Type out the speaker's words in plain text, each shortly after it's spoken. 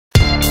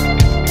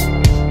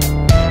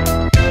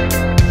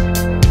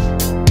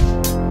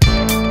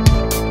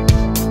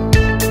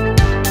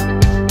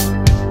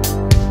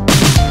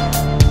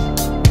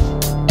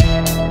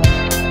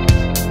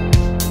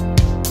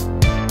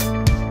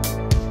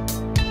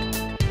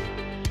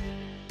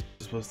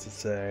supposed to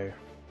say?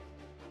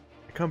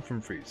 I come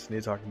from Fries. Need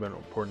to talk about an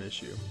important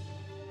issue.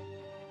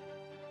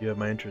 You have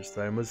my interest.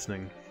 I am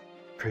listening.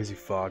 Crazy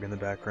fog in the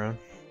background.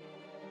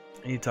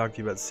 I need to talk to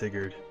you about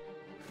Sigurd.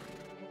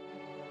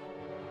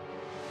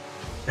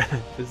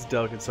 This is a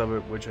delicate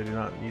subject which I do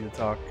not need to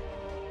talk.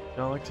 I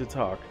don't like to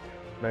talk,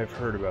 but I have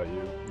heard about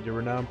you. Your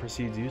renown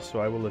precedes you, so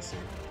I will listen.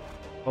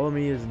 Follow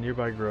me as a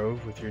nearby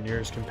grove with your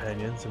nearest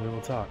companions, and we will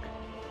talk.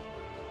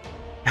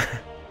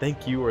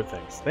 Thank you, or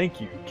thanks.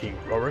 Thank you, King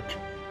Horik.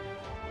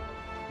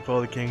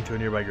 Follow the king to a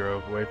nearby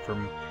grove, away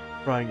from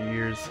prying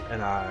ears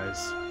and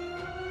eyes.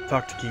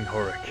 Talk to King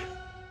Horik.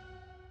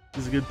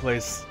 This is a good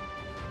place.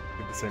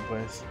 The same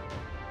place.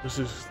 This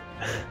is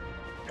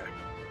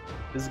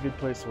a good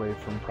place away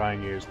from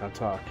prying ears. Now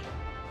talk.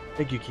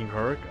 Thank you, King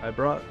Horik. I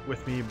brought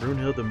with me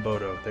Brunhild and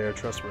Bodo. They are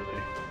trustworthy.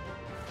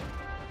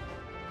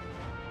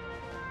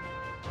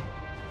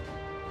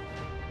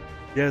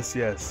 Yes,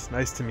 yes.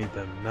 Nice to meet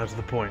them. Now to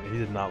the point. He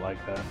did not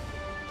like that.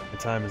 My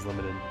time is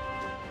limited.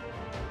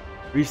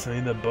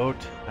 Recently, the boat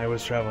I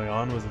was traveling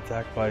on was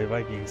attacked by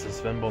Vikings of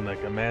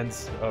Svenbolnik, a man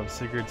of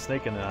Sigurd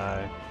Snake and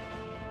I.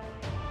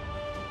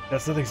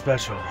 That's nothing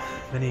special.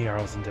 Many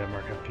Jarls in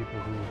Denmark have people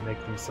who make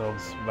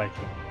themselves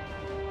Viking.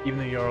 Even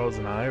the Jarls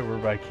and I were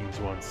Vikings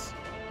once.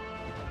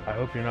 I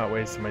hope you're not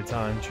wasting my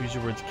time. Choose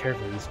your words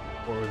carefully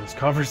or this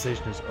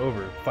conversation is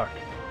over. Fuck.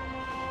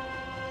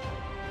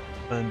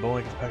 Then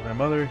Bolnik has packed my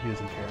mother. He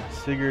doesn't care.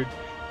 Sigurd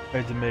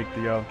tried to make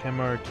the Jarl of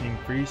Kemar King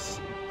Fries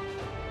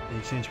in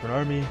exchange for an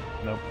army.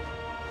 Nope.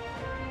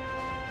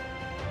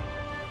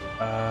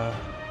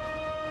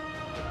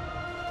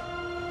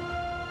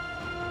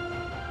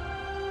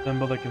 Then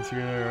Bolnik and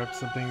Sigurd are up to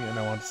something and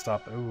I want to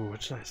stop. Ooh,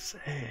 what should I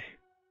say?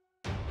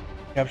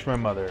 Capture my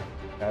mother.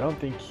 I don't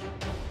think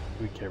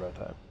we care about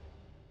that.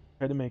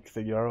 Try to make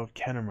the Jarl of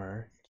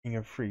Kennemer King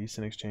of Fries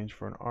in exchange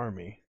for an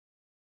army.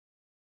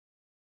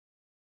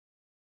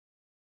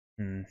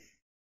 Yeah,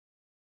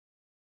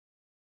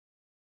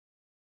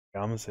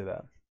 I'm gonna say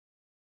that.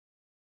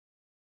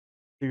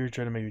 Sigurd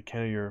tried to make the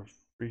Kennemer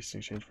Fries in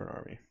exchange for an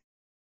army.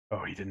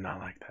 Oh, he did not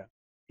like that.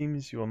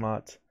 Seems you will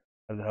not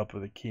have the help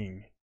of the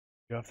king.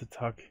 You have to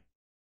talk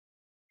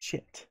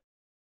shit.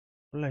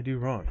 What did I do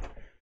wrong?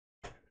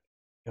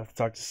 You have to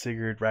talk to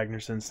Sigurd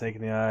Ragnarsson, Snake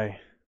in the Eye,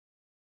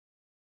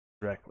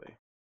 directly.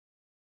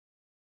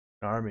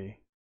 An army.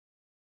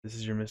 This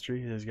is your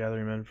mystery. It is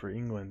gathering men for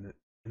England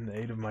in the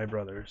aid of my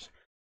brothers.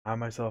 I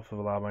myself have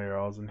allowed my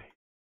Jarls and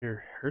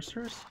here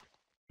Hersers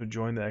to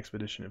join the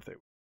expedition if they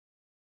will.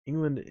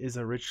 England is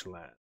a rich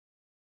land,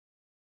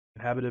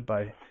 inhabited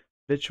by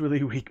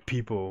habitually weak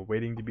people,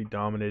 waiting to be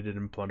dominated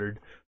and plundered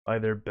by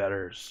their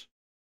betters.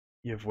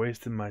 You have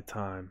wasted my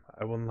time.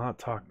 I will not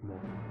talk more.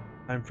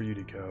 Time for you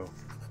to go.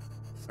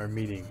 Our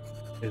meeting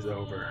is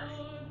over.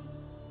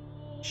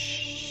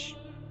 Shh.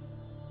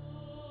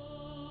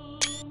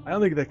 I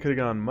don't think that could have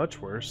gone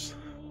much worse.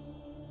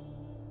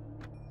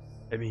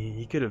 I mean,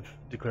 he could have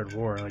declared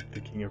war like the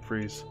King of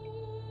Fries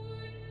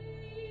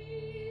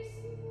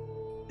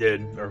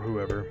did, or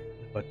whoever,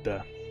 but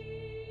yeah.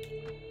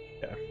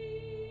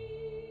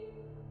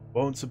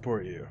 Won't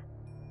support you.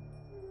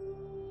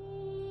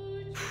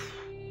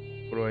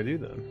 What do I do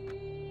then?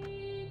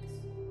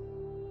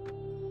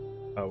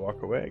 I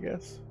walk away, I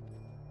guess.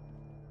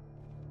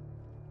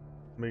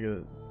 Make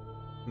it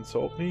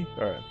insult me?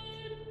 Alright.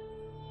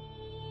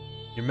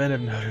 Your men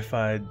have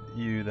notified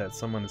you that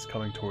someone is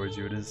coming towards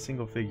you. It is a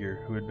single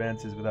figure who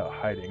advances without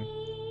hiding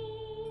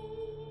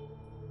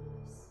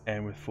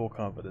and with full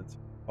confidence.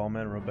 All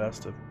men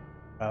robust of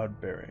proud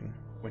bearing.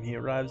 When he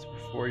arrives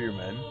before your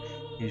men,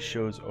 he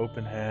shows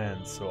open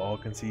hands so all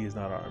can see he is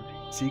not armed.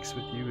 He seeks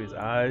with you his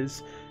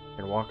eyes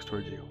and walks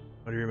towards you.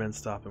 What do your men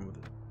stop him with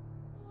it?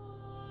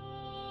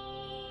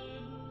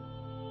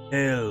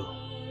 Hail!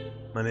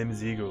 My name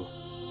is Eagle.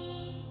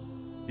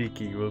 Speak,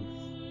 Eagle.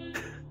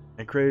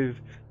 I crave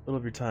a little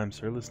of your time,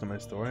 sir. Listen to my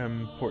story.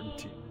 I'm important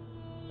to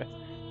you.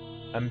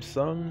 I'm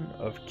son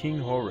of King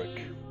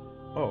Horik.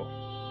 Oh,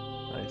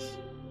 nice.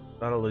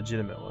 Not a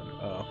legitimate one.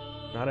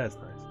 Oh, not as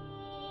nice.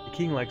 The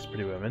king likes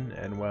pretty women,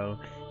 and well,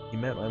 he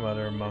met my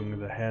mother among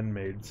the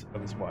handmaids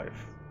of his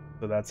wife.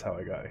 So that's how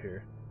I got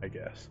here, I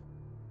guess.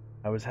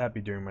 I was happy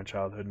during my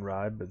childhood and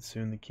ride, but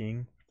soon the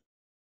king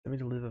sent me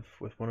to live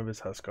with one of his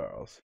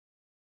huscarls.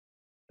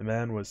 The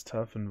man was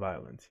tough and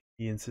violent.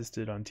 He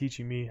insisted on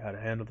teaching me how to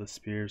handle the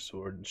spear,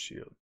 sword, and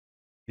shield.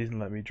 He didn't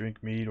let me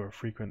drink mead or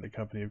frequent the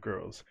company of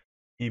girls.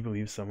 He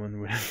believed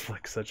someone would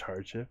inflict such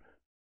hardship.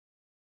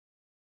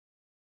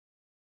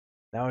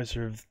 Now I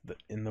serve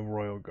in the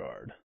royal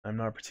guard. I'm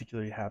not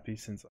particularly happy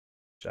since I'm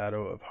the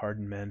shadow of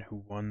hardened men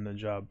who won the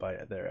job by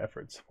their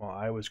efforts, while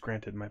I was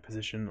granted my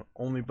position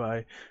only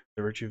by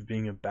the virtue of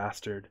being a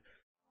bastard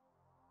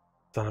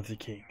son of the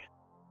king.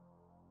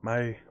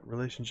 My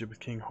relationship with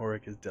King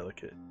Horik is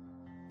delicate.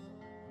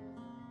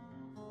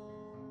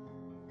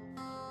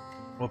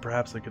 Well,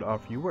 perhaps I could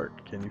offer you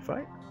work. Can you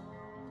fight?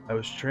 I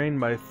was trained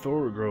by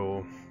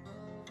Thorgro.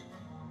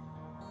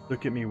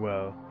 Look at me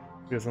well,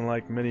 because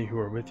unlike many who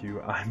are with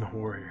you, I'm a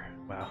warrior.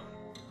 Wow.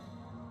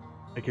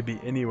 I could be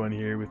anyone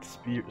here with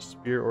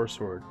spear or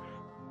sword.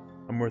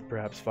 I'm worth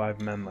perhaps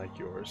 5 men like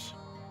yours.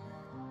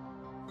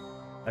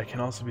 I can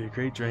also be a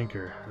great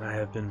drinker, and I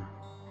have been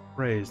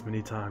praised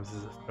many times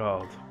as a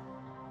skald.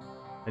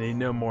 I need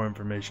no more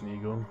information,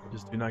 Eagle.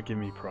 Just do not give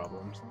me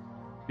problems.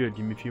 Good,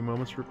 give me a few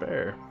moments to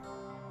prepare.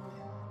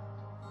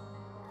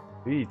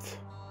 Sweet.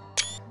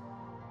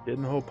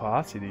 Getting the whole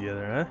posse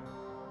together,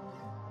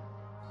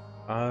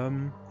 huh?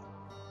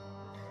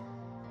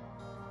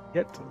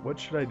 What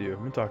should I do? I'm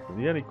gonna talk to him.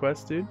 You got any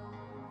quests, dude?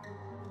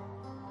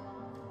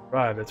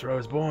 Right, that's where I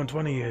was born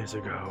 20 years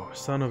ago.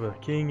 Son of a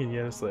king and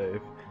yet a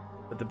slave.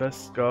 But the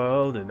best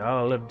skald in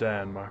all of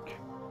Denmark.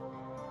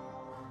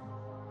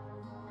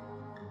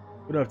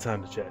 We don't have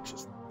time to chat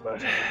just now,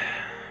 but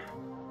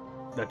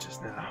not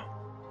just now.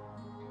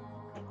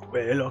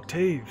 Well,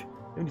 Octave, you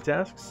have any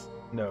tasks?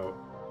 No.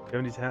 You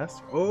have any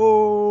tasks?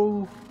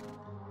 Oh!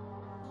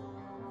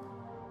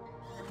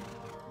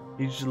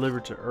 Need to deliver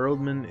to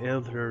Earlman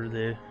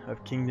Eldrede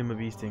of Kingdom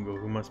of East Ingle,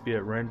 who must be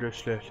at Rendra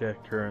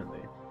Schlech currently.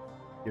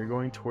 If you're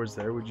going towards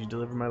there, would you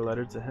deliver my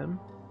letter to him?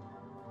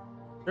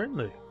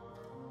 Certainly.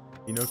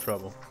 Be no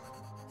trouble.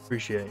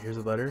 Appreciate it. Here's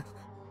a letter.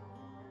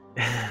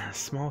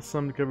 Small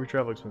sum to cover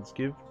travel expense.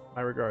 Give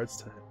my regards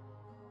to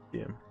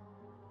him.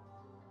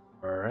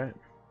 Alright.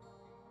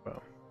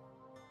 Well.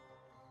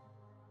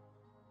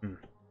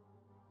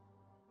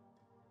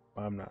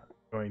 I'm not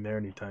going there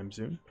anytime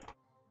soon.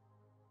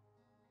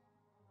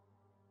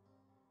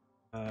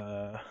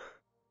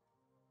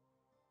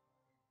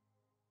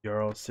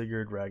 Jarl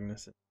Sigurd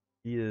Ragnarsson.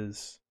 He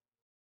is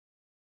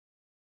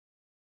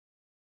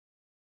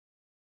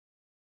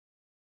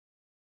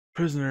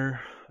prisoner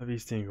of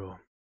East Ingle.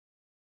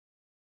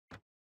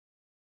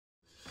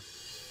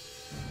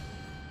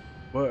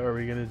 What are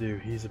we gonna do?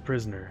 He's a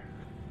prisoner.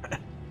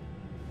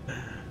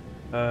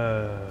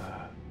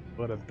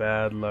 What a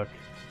bad luck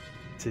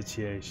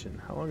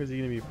situation. How long is he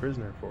gonna be a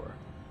prisoner for?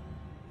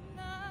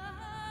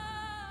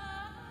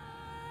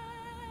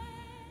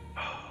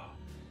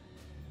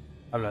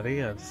 I'm not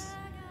thinking of.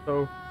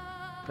 So,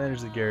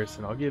 manage the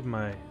garrison. I'll give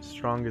my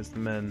strongest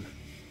men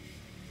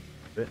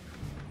a bit,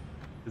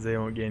 because they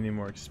won't gain any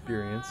more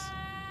experience.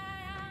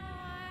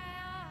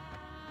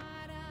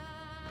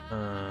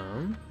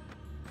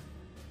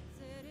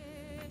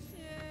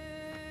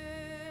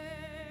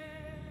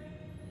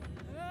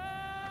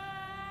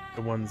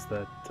 The ones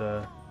that,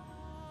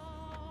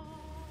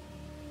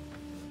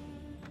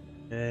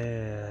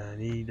 I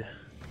need a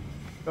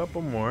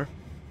couple more.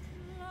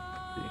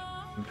 Let's see.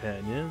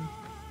 Companion.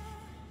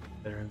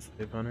 Veteran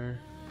slave hunter.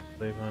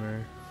 Slave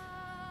hunter.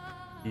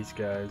 These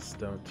guys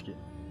don't get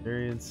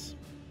experience.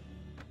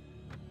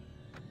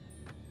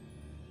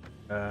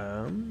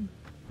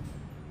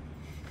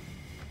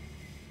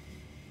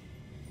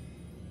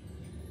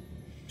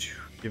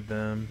 Give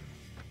them.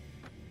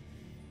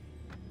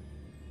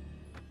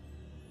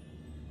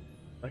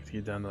 I'd like to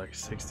get down to like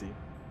 60.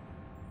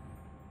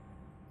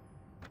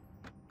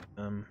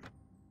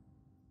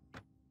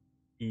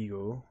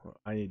 Eagle. Well,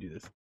 I need to do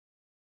this.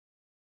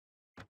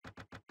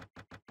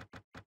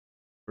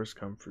 First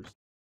come, first.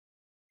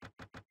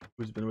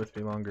 Who's been with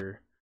me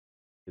longer?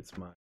 It's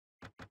mine.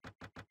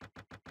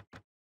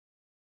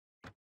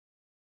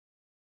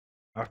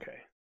 Okay.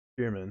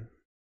 Spearmen.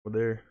 Well,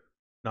 they're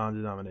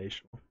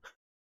non-denominational.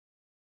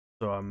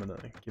 So I'm gonna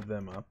give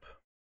them up.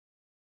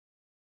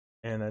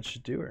 And that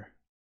should do her.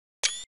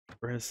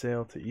 We're gonna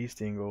sail to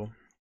East Ingle.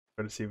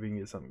 Try to see if we can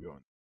get something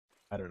going.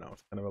 I don't know.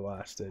 It's kind of a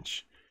last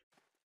ditch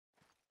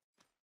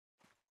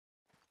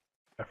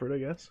effort, I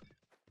guess.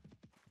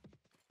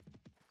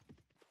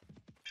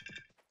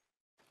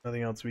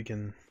 Nothing else we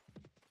can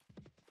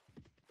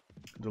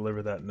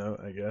deliver that note,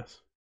 I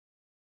guess.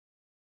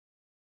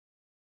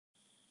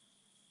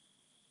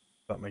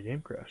 Thought my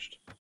game crashed.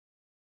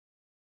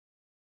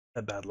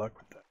 Had bad luck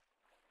with that.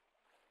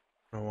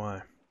 I don't know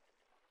why.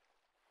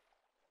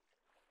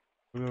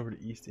 We'll go over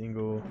to East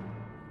Ingle,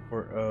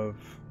 port of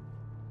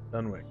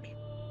Dunwick.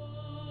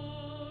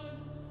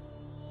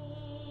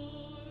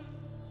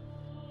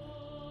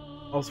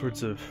 All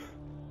sorts of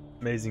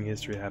amazing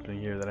history happening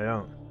here that I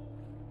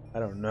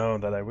don't know,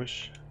 that I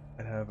wish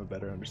I'd have a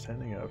better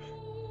understanding of.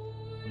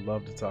 I'd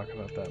love to talk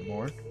about that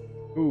more.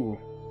 Ooh,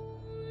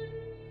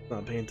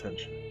 not paying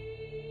attention.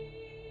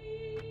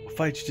 We'll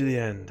fight you to the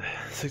end.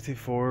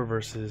 64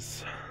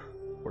 versus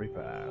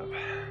 45.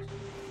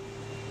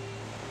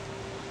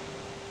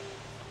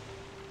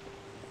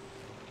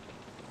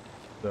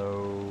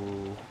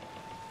 So,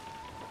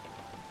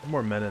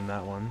 more men in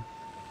that one.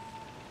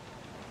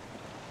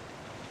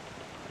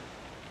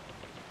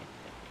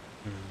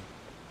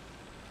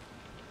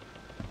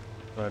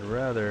 So I'd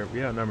rather,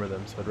 we outnumber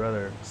them, so I'd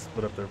rather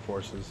split up their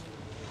forces.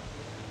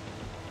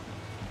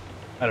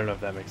 I don't know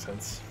if that makes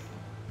sense.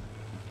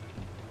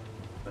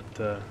 But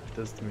it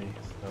does to me,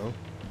 so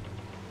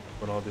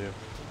what I'll do.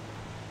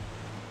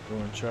 Go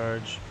in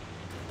charge.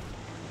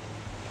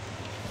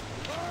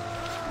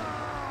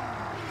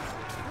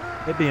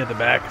 Hit me at the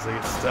back because I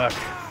get stuck.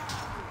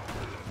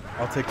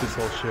 I'll take this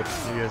whole ship.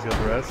 You guys got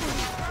the rest?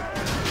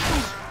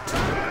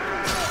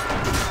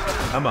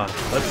 Come on,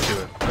 let's do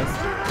it. Let's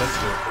do it. Let's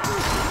do it.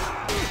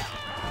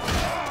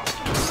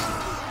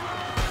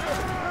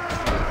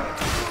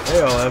 They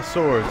all have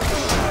swords.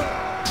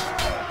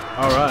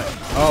 Alright,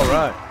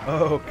 alright,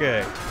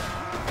 okay.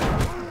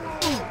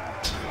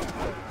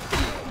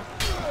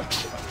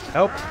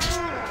 Help!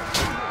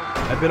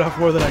 I bit off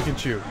more than I can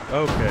chew.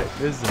 Okay,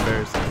 this is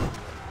embarrassing.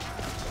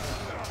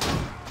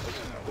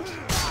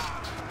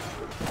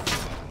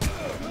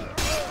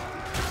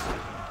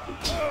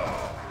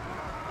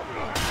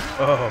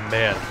 Oh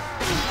man.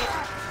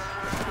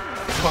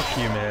 Fuck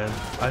you, man.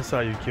 I saw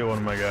you kill one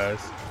of my guys.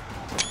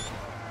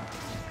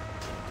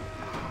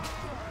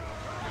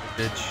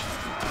 Bitch.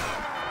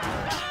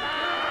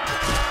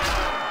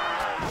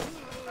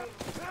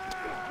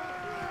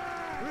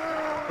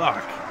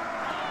 Fuck.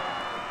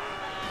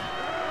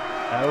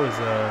 That was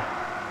a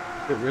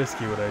bit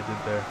risky what I did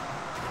there.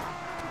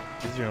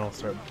 These are gonna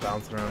start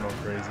bouncing around all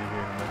crazy here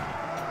in a minute.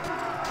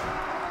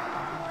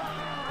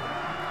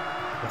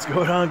 What's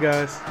going on,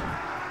 guys?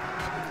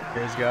 You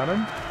guys got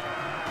him?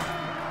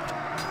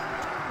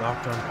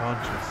 Knocked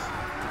unconscious.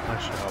 I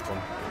should help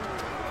him.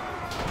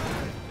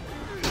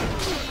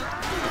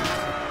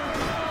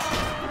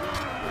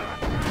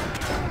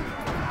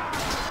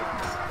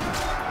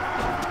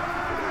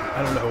 I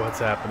don't know what's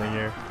happening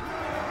here.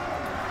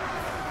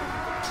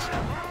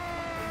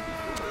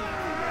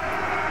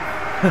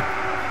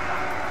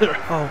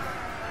 Oh,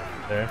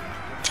 there.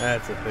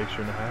 That's a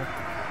picture and a half.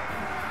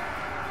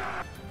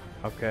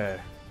 Okay,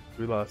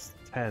 we lost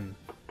 10.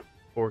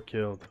 4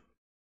 killed.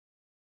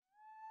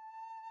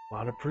 A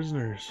lot of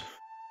prisoners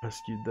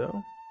rescued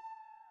though.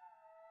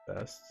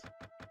 Best.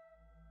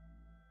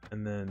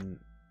 And then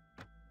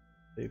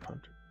Dave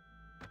Hunter.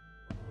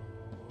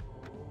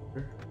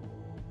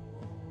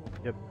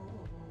 Yep.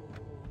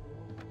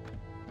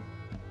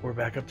 We're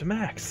back up to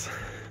max.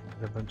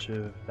 A bunch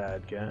of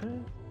bad guys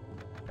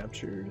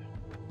captured.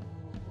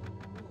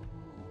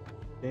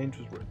 Change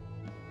was worth it.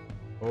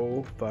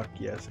 Oh fuck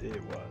yes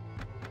it was.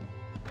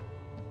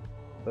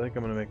 I think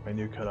I'm gonna make my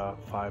new cutoff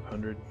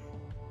 500.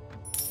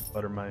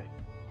 Butter my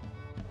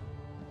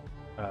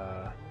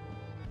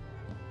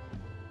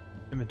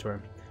inventory.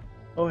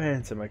 Oh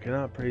handsome, I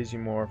cannot praise you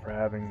more for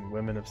having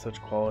women of such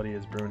quality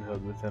as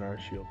Brunhild within our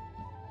shield.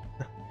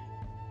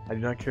 I do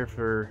not care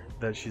for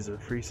that she's a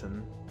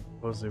Friesan,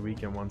 supposedly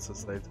weak and once a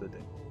slave to the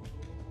day.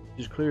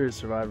 She's clearly a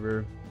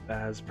survivor that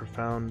has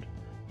profound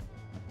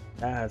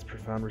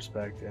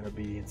respect and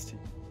obedience to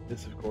you.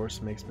 This of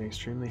course makes me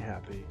extremely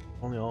happy.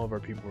 Only all of our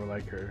people were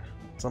like her.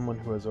 Someone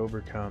who has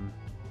overcome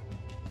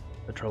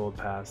the troubled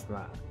past in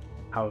the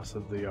house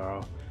of the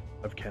Jarl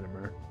of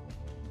Kennemer.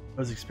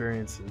 Those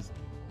experiences,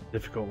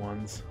 difficult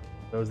ones,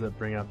 those that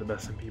bring out the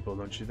best in people,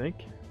 don't you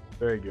think?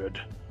 Very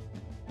good.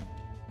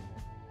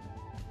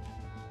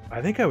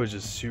 I think I was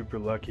just super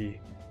lucky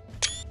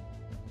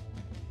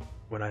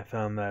when I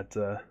found that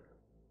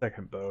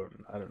second boat.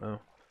 I don't know.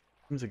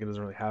 Seems like it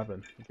doesn't really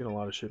happen. You get a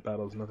lot of shit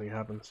battles, nothing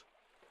happens.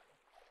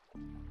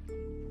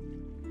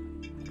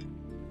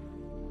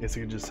 Guess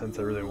I could just sense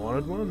I really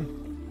wanted one.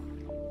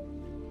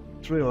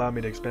 It's really allowed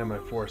me to expand my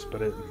force,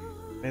 but it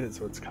made it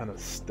so it's kind of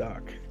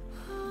stuck.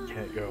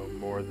 Can't go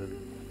more than,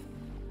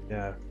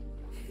 yeah,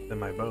 than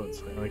my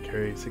boats. I only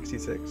carry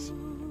 66.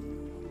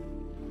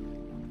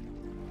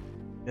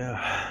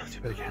 Yeah,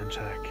 too bad I can't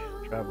check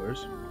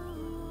travelers.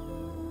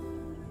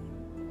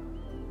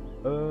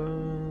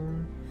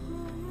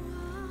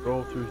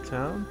 Roll through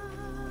town.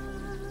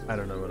 I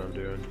don't know what I'm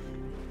doing.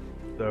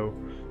 So,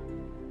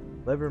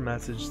 Lever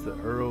message the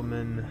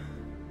Earlman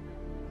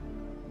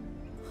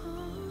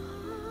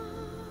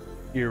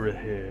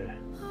Irahir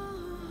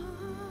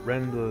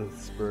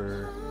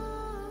Rendlesper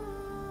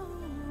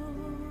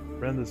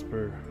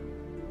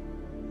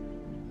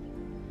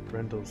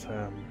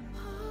Rendlesham.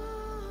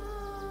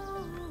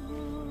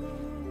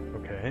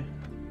 Okay.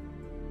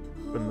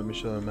 Wouldn't let me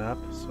show the map,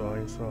 so I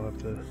guess I'll have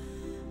to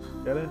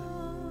get it.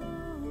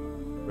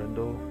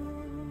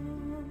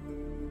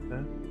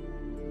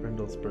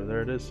 Rendlesper,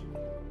 there it is.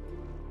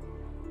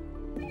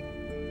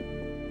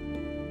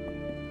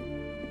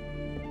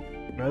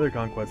 My other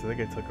conquests, I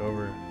think I took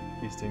over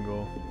East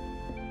Ingle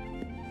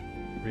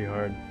pretty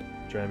hard.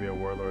 Trying to be a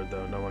warlord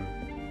though, no one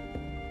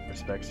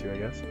respects you, I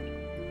guess.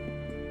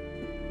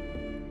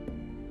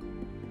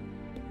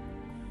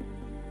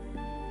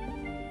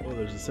 Oh,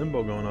 there's a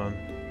symbol going on.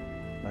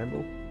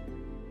 Symbol?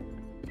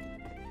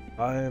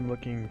 I am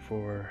looking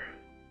for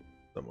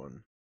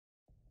someone.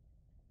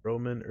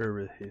 Roman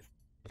Urahith.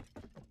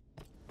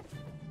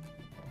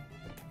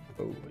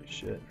 Holy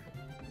shit.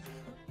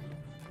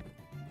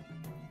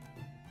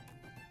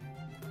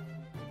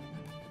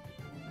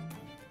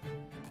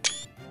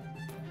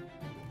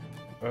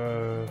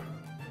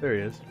 There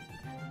he is.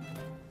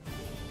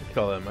 Look at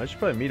all them. I should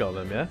probably meet all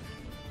them, yeah?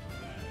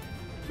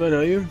 Do I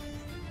know you?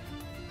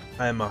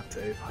 I am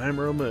Octave. I am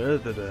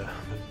Roman the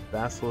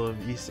vassal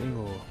of East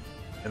Ingle,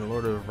 and the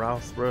lord of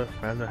Rousborough,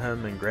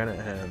 Randaham, and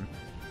Granitham.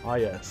 Ah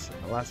yes,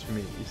 at last we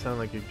meet. You sound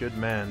like a good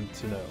man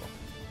to know.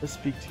 Let's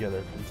speak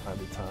together from time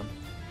to time.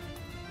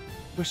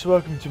 Wish to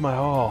welcome to my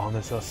hall on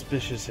this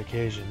auspicious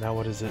occasion. Now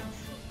what is it?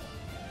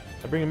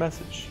 I bring a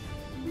message.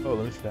 Oh,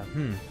 let me see that.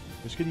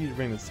 It's good of you to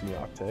bring this to me,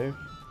 Octave.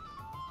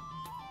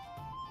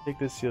 Take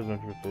this seal as my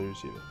proof to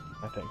receive it.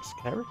 My thanks.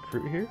 Can I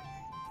recruit here?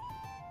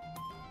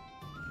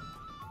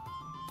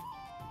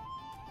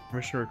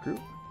 Permission to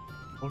recruit?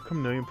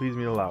 Welcome knowing, please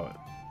me to allow it.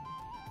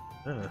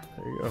 Ah,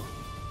 there you go.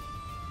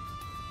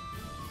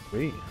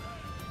 Sweet.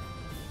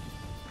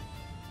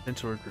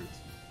 Potential recruits.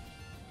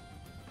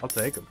 I'll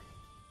take them.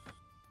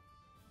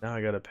 Now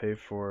I gotta pay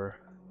for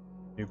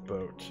a new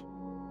boat.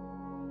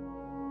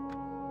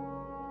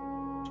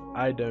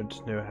 I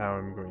don't know how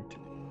I'm going to.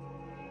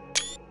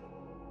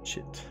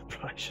 Shit,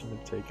 probably shouldn't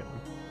have taken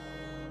them.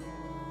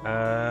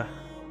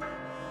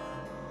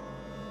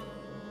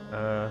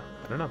 I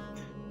don't know.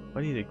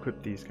 I need to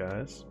equip these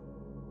guys.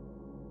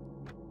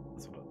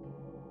 That's what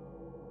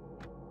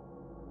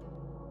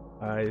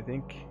I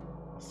think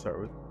I'll start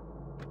with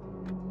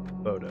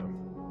Photo.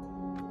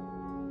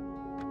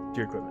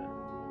 Gear equipment.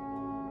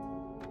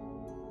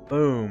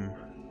 Boom.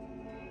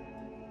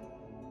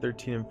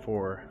 13 and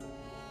 4.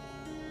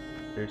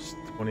 There's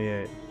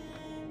 28.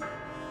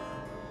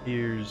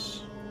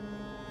 Here's.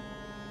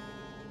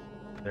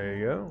 There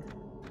you go.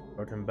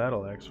 Fucking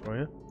battle axe for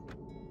you.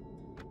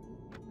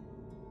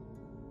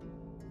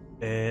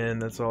 And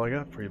that's all I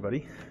got for you,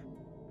 buddy.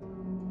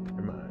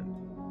 Never mind.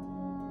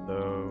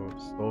 So,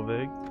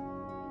 Solvig.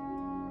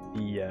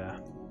 Yeah.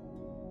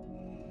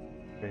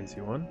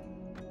 Crazy one.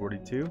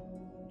 42.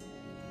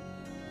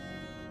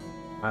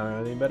 I don't have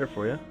anything better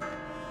for you.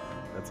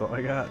 That's all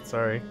I got.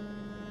 Sorry.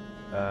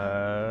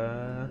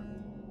 There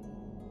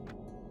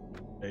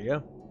you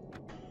go.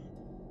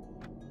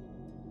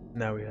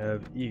 Now we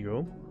have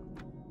Eagle.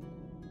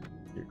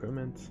 Your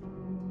equipment.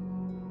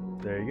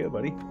 There you go,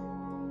 buddy.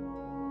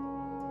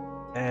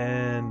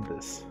 And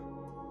this.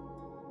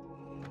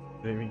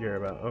 Didn't even care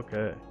about.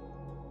 Okay.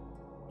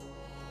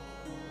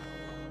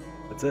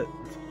 That's it.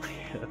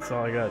 That's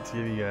all I got to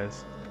give you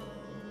guys.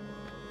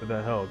 But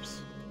that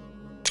helps.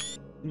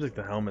 Seems like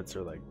the helmets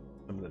are like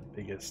some of the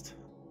biggest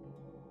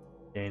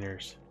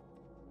gainers.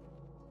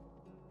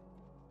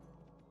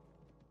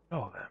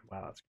 Oh,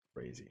 wow, that's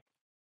crazy.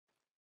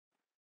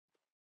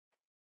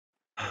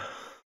 What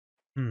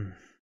am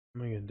I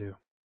gonna do?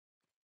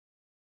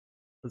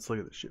 Let's look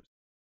at the ships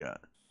we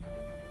got.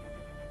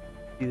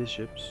 See the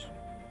ships.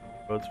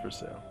 Boats for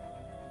sale.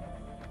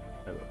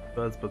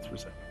 That's boats for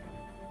sale.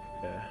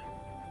 Yeah.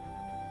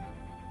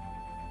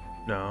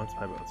 No, it's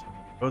my boats.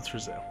 Boats for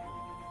sale.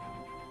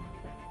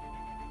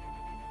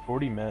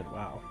 40 men,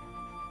 wow.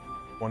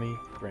 20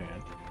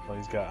 grand. That's all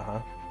he's got,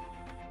 huh?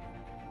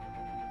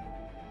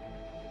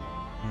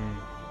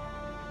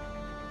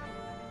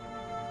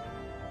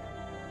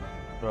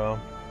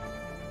 Well,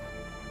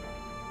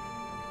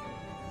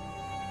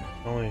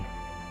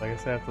 I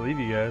guess I have to leave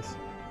you guys.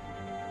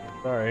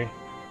 Sorry.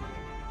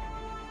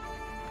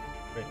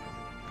 Wait,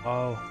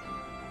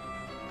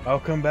 I'll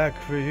come back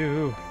for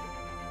you.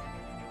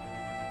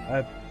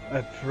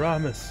 I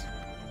promise.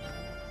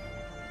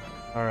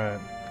 All right,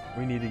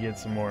 we need to get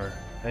some more.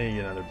 I need to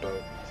get another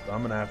boat, so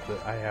I'm gonna have to.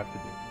 I have to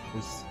do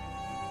this.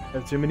 I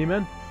have too many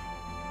men.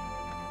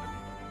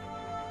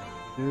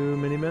 Too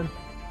many men.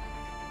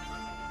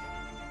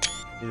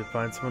 Need to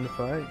find someone to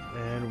fight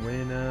and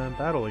win a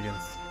battle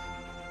against.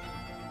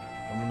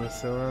 I'm gonna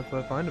sail around until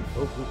I find him.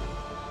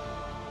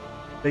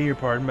 Beg your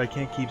pardon, but I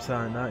can't keep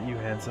silent. Not you,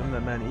 handsome.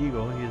 That man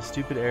Eagle, he is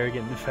stupid,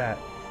 arrogant, and fat.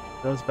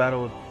 He does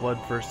battle with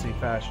bloodthirsty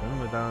fashion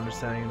without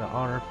understanding the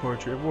honor,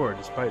 poetry of war,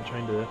 despite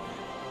trying to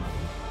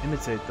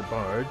imitate the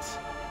bards.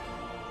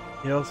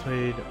 He also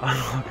made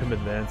unwelcome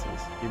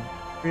advances. He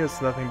brings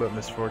us nothing but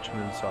misfortune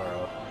and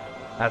sorrow.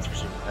 That's for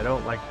sure. I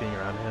don't like being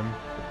around him.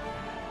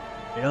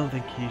 I don't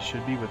think he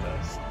should be with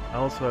us. I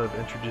also have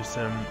introduced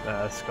him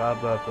as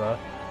Skababa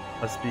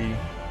must be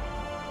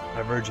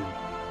my virgin.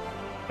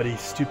 But he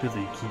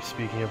stupidly keeps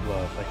speaking of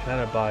love. I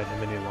cannot abide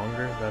him any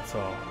longer, that's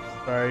all.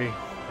 Sorry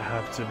I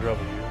have to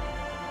trouble you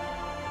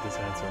with this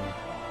handsome.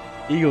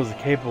 Eagle's a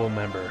capable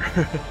member.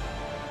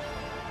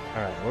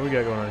 Alright, what do we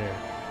got going on here?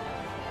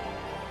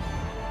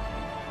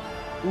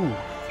 Ooh,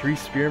 3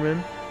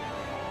 spearmen.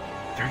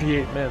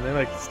 38 men. They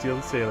like to steal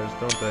the sailors,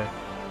 don't they?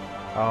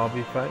 I'll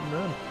be fighting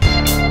them.